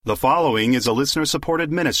The following is a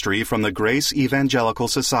listener-supported ministry from the Grace Evangelical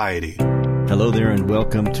Society. Hello there and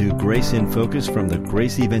welcome to Grace in Focus from the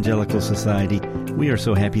Grace Evangelical Society. We are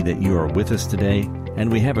so happy that you are with us today,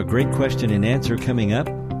 and we have a great question and answer coming up,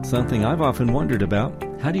 something I've often wondered about.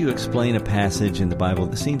 How do you explain a passage in the Bible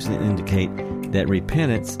that seems to indicate that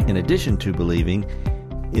repentance, in addition to believing,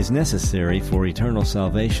 is necessary for eternal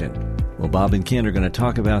salvation? Well, Bob and Ken are going to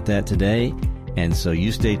talk about that today, and so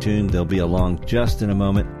you stay tuned. They'll be along just in a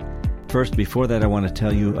moment. First, before that, I want to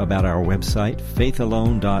tell you about our website,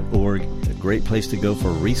 faithalone.org. It's a great place to go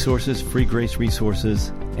for resources, free grace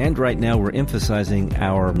resources. And right now, we're emphasizing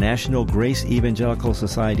our National Grace Evangelical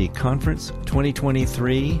Society Conference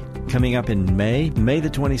 2023, coming up in May the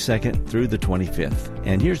 22nd through the 25th.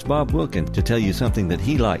 And here's Bob Wilkin to tell you something that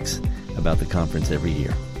he likes about the conference every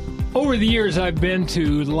year. Over the years, I've been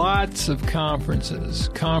to lots of conferences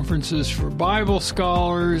for Bible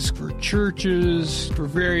scholars, for churches, for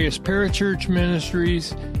various parachurch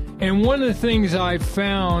ministries. And one of the things I've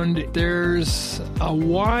found, there's a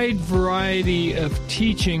wide variety of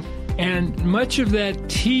teaching, and much of that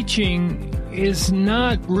teaching is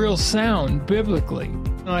not real sound biblically.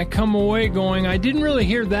 And I come away going, I didn't really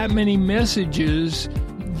hear that many messages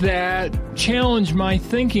that challenge my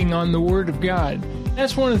thinking on the Word of God.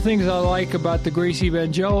 That's one of the things I like about the Grace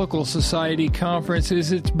Evangelical Society Conference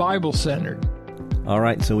is it's Bible-centered. All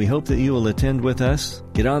right, so we hope that you will attend with us.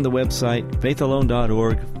 Get on the website,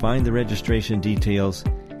 faithalone.org, find the registration details,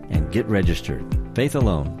 and get registered.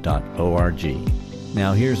 faithalone.org.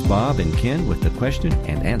 Now here's Bob and Ken with the question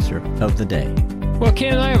and answer of the day. Well,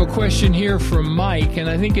 Ken, I have a question here from Mike, and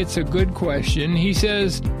I think it's a good question. He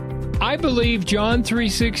says, I believe John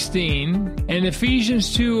 3:16 and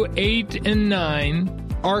Ephesians 2:8 and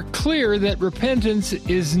 9 are clear that repentance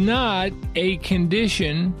is not a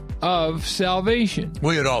condition of salvation.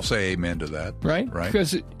 We would all say amen to that. Right?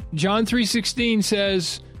 Because John 3:16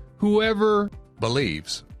 says, whoever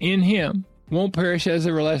believes in him won't perish as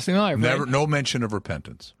everlasting life. Never, right? No mention of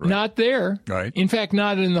repentance. Right? Not there. Right. In fact,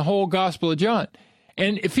 not in the whole Gospel of John.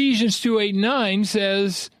 And Ephesians 2:8 and 9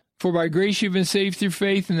 says, for by grace you've been saved through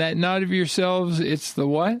faith, and that not of yourselves, it's the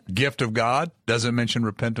what? Gift of God. Doesn't mention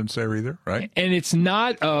repentance there either, right? And it's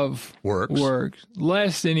not of works,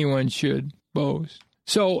 lest anyone should boast.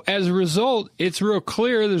 So as a result, it's real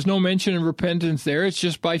clear there's no mention of repentance there. It's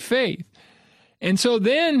just by faith. And so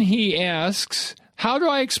then he asks, how do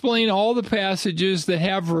I explain all the passages that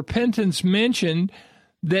have repentance mentioned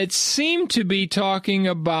that seem to be talking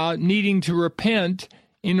about needing to repent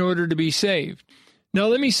in order to be saved? Now,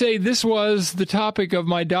 let me say this was the topic of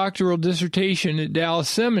my doctoral dissertation at Dallas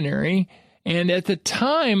Seminary, and at the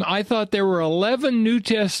time, I thought there were 11 New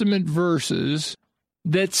Testament verses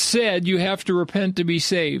that said you have to repent to be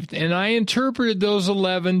saved, and I interpreted those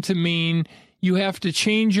 11 to mean you have to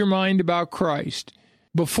change your mind about Christ.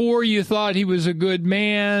 Before you thought he was a good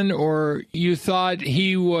man, or you thought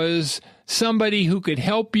he was somebody who could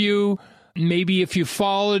help you. Maybe if you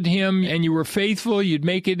followed him and you were faithful, you'd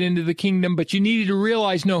make it into the kingdom, but you needed to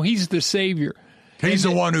realize, no, he's the Savior. He's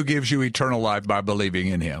the one who gives you eternal life by believing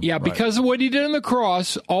in him. Yeah, right. Because of what he did on the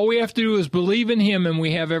cross, all we have to do is believe in him and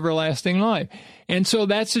we have everlasting life. And so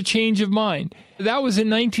that's a change of mind. That was in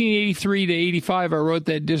 1983 to 85, I wrote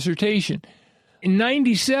that dissertation. In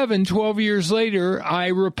 97, 12 years later, I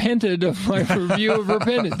repented of my review of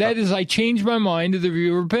repentance. That is, I changed my mind to the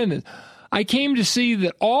view of repentance. I came to see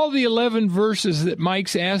that all the 11 verses that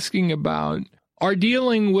Mike's asking about are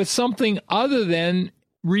dealing with something other than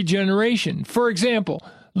regeneration. For example,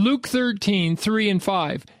 Luke 13:3 and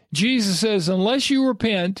 5, Jesus says, unless you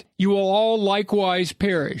repent, you will all likewise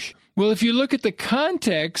perish. Well, if you look at the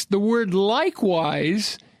context, the word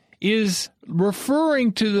likewise is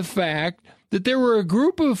referring to the fact that there were a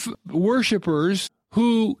group of worshipers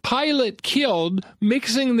who Pilate killed,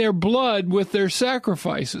 mixing their blood with their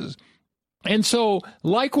sacrifices. And so,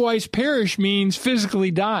 likewise perish means physically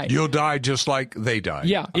die. You'll die just like they died.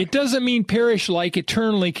 Yeah, it doesn't mean perish like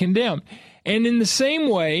eternally condemned. And in the same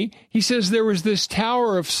way, he says there was this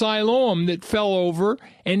tower of Siloam that fell over,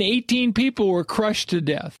 and 18 people were crushed to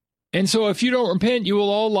death. And so if you don't repent, you will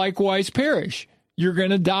all likewise perish. You're going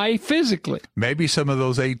to die physically. Maybe some of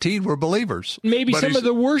those 18 were believers. Maybe some of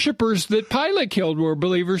the worshipers that Pilate killed were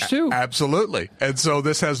believers too. Absolutely. And so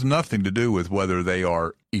this has nothing to do with whether they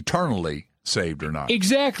are eternally saved or not.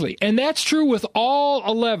 Exactly. And that's true with all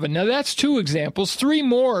 11. Now, that's two examples. Three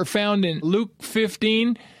more are found in Luke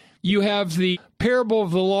 15. You have the parable of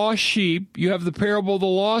the lost sheep, you have the parable of the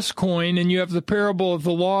lost coin, and you have the parable of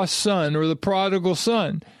the lost son or the prodigal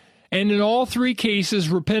son. And in all three cases,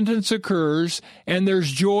 repentance occurs, and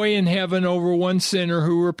there's joy in heaven over one sinner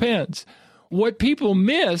who repents. what people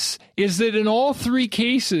miss is that in all three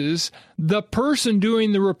cases, the person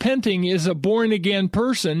doing the repenting is a born-again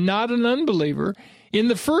person, not an unbeliever. In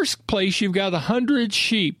the first place, you've got 100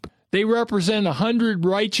 sheep. They represent 100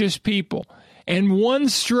 righteous people, and one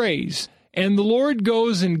strays. And the Lord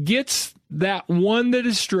goes and gets that one that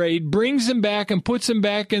is strayed, brings him back and puts him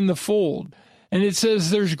back in the fold. And it says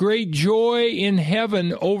there's great joy in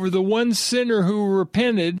heaven over the one sinner who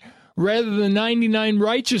repented rather than 99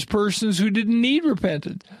 righteous persons who didn't need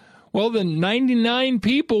repentance. Well, the 99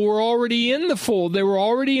 people were already in the fold. They were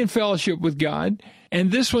already in fellowship with God. And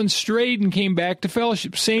this one strayed and came back to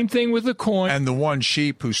fellowship. Same thing with the coin. And the one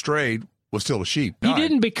sheep who strayed was still a sheep. He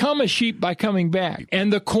didn't become a sheep by coming back.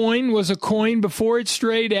 And the coin was a coin before it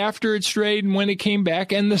strayed, after it strayed, and when it came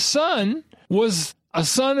back. And the son was a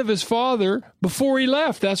son of his father before he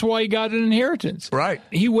left. That's why he got an inheritance. Right.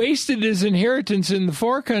 He wasted his inheritance in the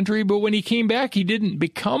far country, but when he came back, he didn't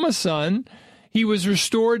become a son. He was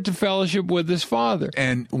restored to fellowship with his father.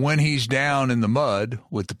 And when he's down in the mud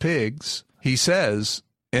with the pigs, he says,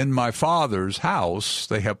 in my father's house,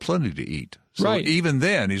 they have plenty to eat. So right. Even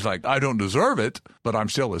then, he's like, I don't deserve it, but I'm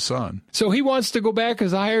still his son. So he wants to go back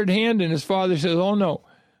as a hired hand, and his father says, oh, no.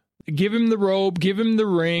 Give him the robe, give him the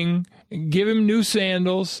ring, give him new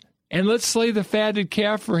sandals, and let's slay the fatted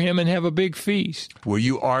calf for him and have a big feast. Were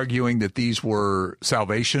you arguing that these were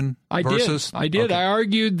salvation verses? I did. Okay. I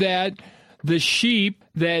argued that the sheep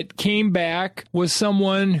that came back was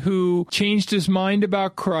someone who changed his mind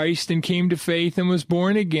about Christ and came to faith and was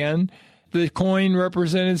born again. The coin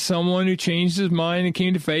represented someone who changed his mind and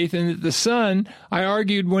came to faith. And the son, I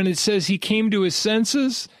argued when it says he came to his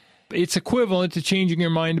senses, it's equivalent to changing your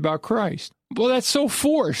mind about Christ. Well, that's so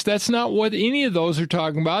forced. That's not what any of those are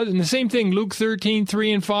talking about. And the same thing, Luke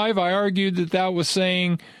 13:3-5, I argued that was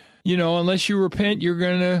saying, unless you repent, you're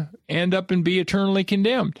going to end up and be eternally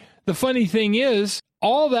condemned. The funny thing is,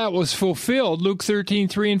 all that was fulfilled, Luke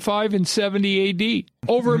 13:3-5 in 70 A.D.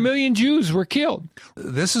 Over 1 million Jews were killed.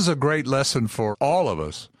 This is a great lesson for all of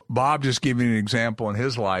us. Bob just gave me an example in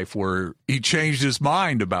his life where he changed his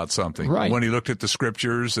mind about something. Right. When he looked at the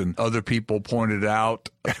scriptures and other people pointed out,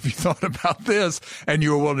 have you thought about this? And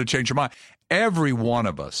you were willing to change your mind. Every one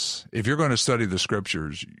of us, if you're going to study the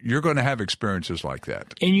scriptures, you're going to have experiences like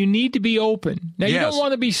that. And you need to be open. Now, yes. You don't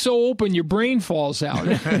want to be so open your brain falls out,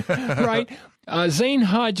 right? Zane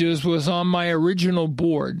Hodges was on my original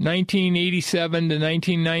board, 1987 to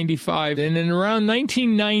 1995. And in around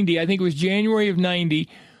 1990, I think it was January of 90,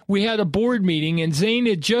 we had a board meeting, and Zane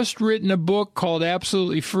had just written a book called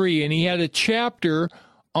Absolutely Free, and he had a chapter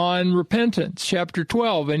on repentance, chapter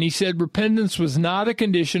 12, and he said repentance was not a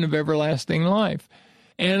condition of everlasting life.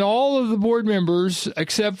 And all of the board members,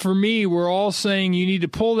 except for me, were all saying, you need to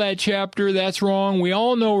pull that chapter, that's wrong. We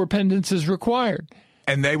all know repentance is required.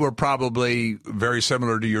 And they were probably very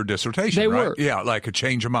similar to your dissertation, They right? were. Yeah, like a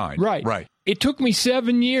change of mind. Right. It took me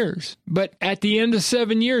 7 years, but at the end of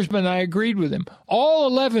 7 years, I agreed with him. All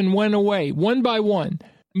 11 went away, one by one.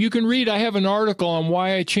 You can read, I have an article on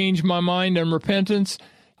why I changed my mind on repentance.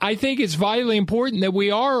 I think it's vitally important that we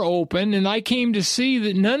are open, and I came to see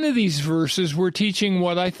that none of these verses were teaching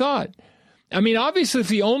what I thought. I mean, obviously, if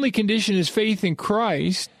the only condition is faith in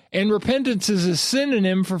Christ, and repentance is a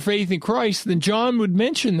synonym for faith in Christ, then John would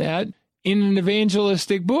mention that in an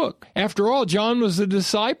evangelistic book. After all, John was a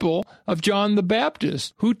disciple of John the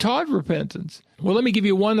Baptist, who taught repentance. Well, let me give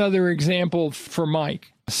you one other example for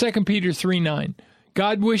Mike. 2 Peter 3:9.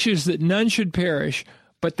 God wishes that none should perish,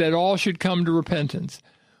 but that all should come to repentance.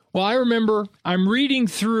 Well, I remember I'm reading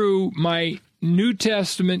through my New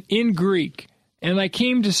Testament in Greek, and I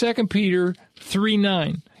came to 2 Peter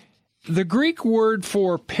 3:9. The Greek word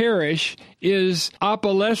for perish is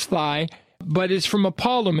apolesthai, but it's from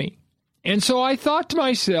apollume. And so I thought to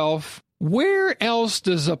myself, where else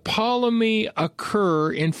does apollume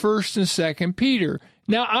occur in 1st and 2nd Peter?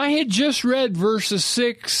 Now, I had just read verses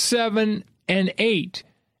 6, 7, and 8,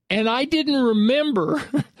 and I didn't remember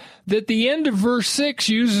that the end of verse 6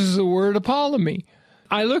 uses the word apollume.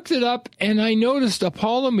 I looked it up, and I noticed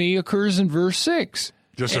apollume occurs in verse 6.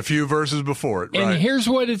 Just a few verses before it, right? And here's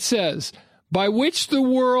what it says. By which the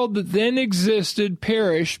world that then existed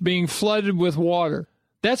perished, being flooded with water.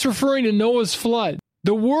 That's referring to Noah's flood.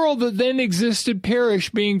 The world that then existed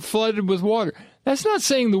perished, being flooded with water. That's not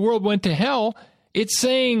saying the world went to hell. It's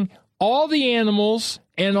saying all the animals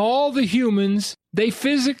and all the humans, they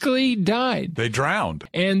physically died. They drowned.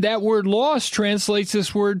 And that word lost translates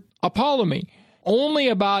this word apollume. Only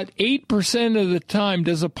about 8% of the time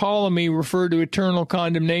does apollume refer to eternal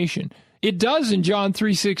condemnation. It does in John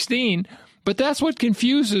 3:16, but that's what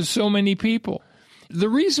confuses so many people. The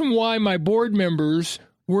reason why my board members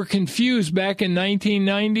were confused back in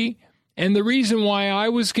 1990. And the reason why I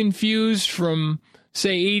was confused from,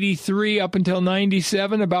 say, 83 up until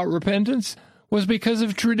 97 about repentance was because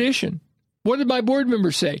of tradition. What did my board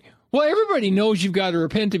members say? Well, everybody knows you've got to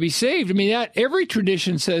repent to be saved. I mean, every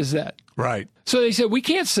tradition says that. Right. So they said, we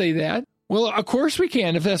can't say that. Well, of course we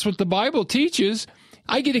can, if that's what the Bible teaches.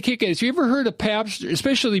 I get a kick at it. Have you ever heard of pastors,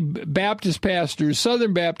 especially Baptist pastors,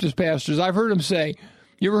 Southern Baptist pastors? I've heard them say,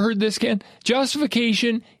 you ever heard this, Ken?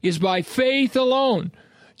 Justification is by faith alone.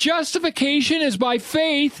 Justification is by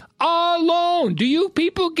faith alone. Do you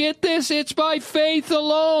people get this? It's by faith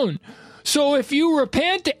alone. So if you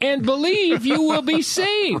repent and believe, you will be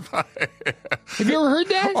saved. Right. Have you ever heard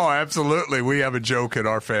that? Oh, absolutely. We have a joke in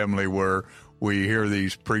our family where we hear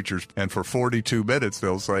these preachers, and for 42 minutes,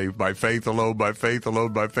 they'll say, by faith alone, by faith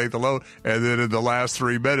alone, by faith alone. And then in the last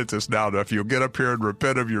 3 minutes, it's now, if you'll get up here and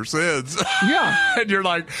repent of your sins. Yeah. And you're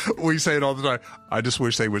like, we say it all the time, I just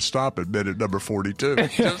wish they would stop at minute number 42.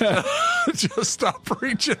 Just stop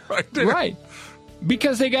preaching right there. Right.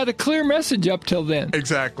 Because they got a clear message up till then.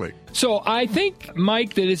 Exactly. So I think,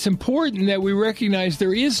 Mike, that it's important that we recognize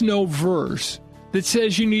there is no verse that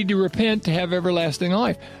says you need to repent to have everlasting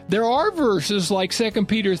life. There are verses like 2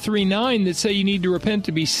 Peter 3:9 that say you need to repent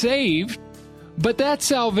to be saved, but that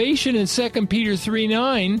salvation in 2 Peter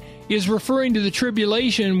 3:9 is referring to the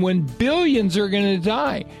tribulation when billions are going to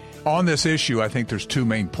die. On this issue, I think there's two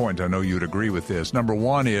main points. I know you'd agree with this. Number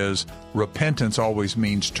one is repentance always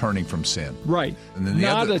means turning from sin. Right. And then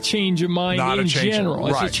not a change of mind in general.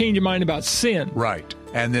 It's a change of mind about sin. Right.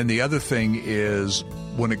 And then the other thing is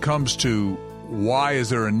when it comes to why is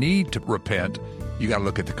there a need to repent, you got to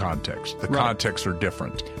look at the context. The contexts are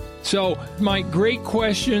different. So, Mike, great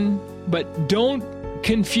question, but don't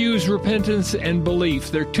confuse repentance and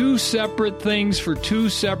belief. They're two separate things for two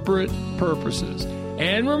separate purposes.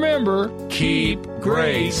 And remember, keep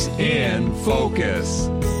grace in focus.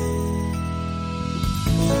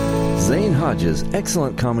 Zane Hodges'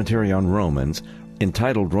 excellent commentary on Romans,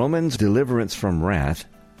 entitled Romans Deliverance from Wrath,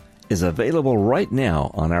 is available right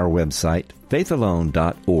now on our website,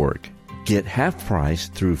 faithalone.org. Get half price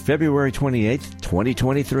through February 28,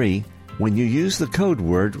 2023, when you use the code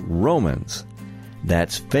word ROMANS.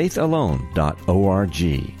 That's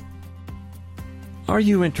faithalone.org. Are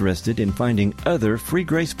you interested in finding other free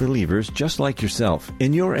grace believers just like yourself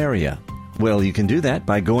in your area? Well, you can do that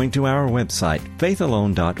by going to our website,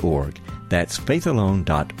 faithalone.org. That's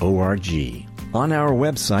faithalone.org. On our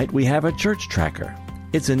website, we have a church tracker.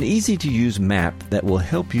 It's an easy-to-use map that will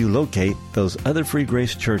help you locate those other free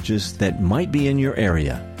grace churches that might be in your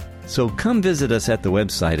area. So come visit us at the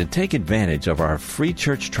website and take advantage of our free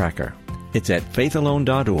church tracker. It's at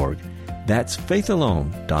faithalone.org. That's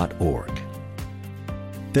faithalone.org.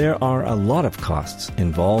 There are a lot of costs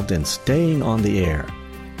involved in staying on the air.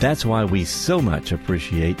 That's why we so much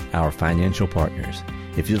appreciate our financial partners.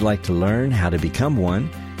 If you'd like to learn how to become one,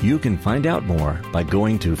 you can find out more by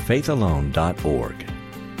going to faithalone.org.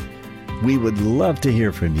 We would love to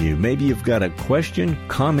hear from you. Maybe you've got a question,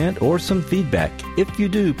 comment, or some feedback. If you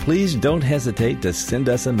do, please don't hesitate to send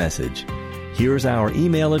us a message. Here's our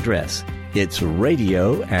email address. It's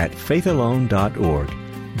radio@faithalone.org.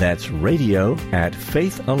 That's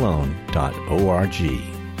radio@faithalone.org.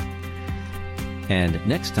 And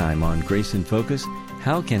next time on Grace in Focus,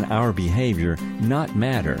 how can our behavior not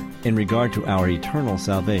matter in regard to our eternal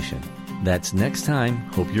salvation? That's next time.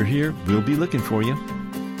 Hope you're here. We'll be looking for you.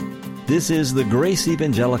 This is the Grace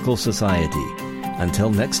Evangelical Society. Until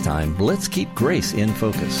next time, let's keep grace in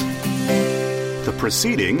focus. The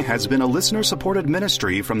proceeding has been a listener-supported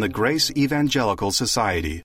ministry from the Grace Evangelical Society.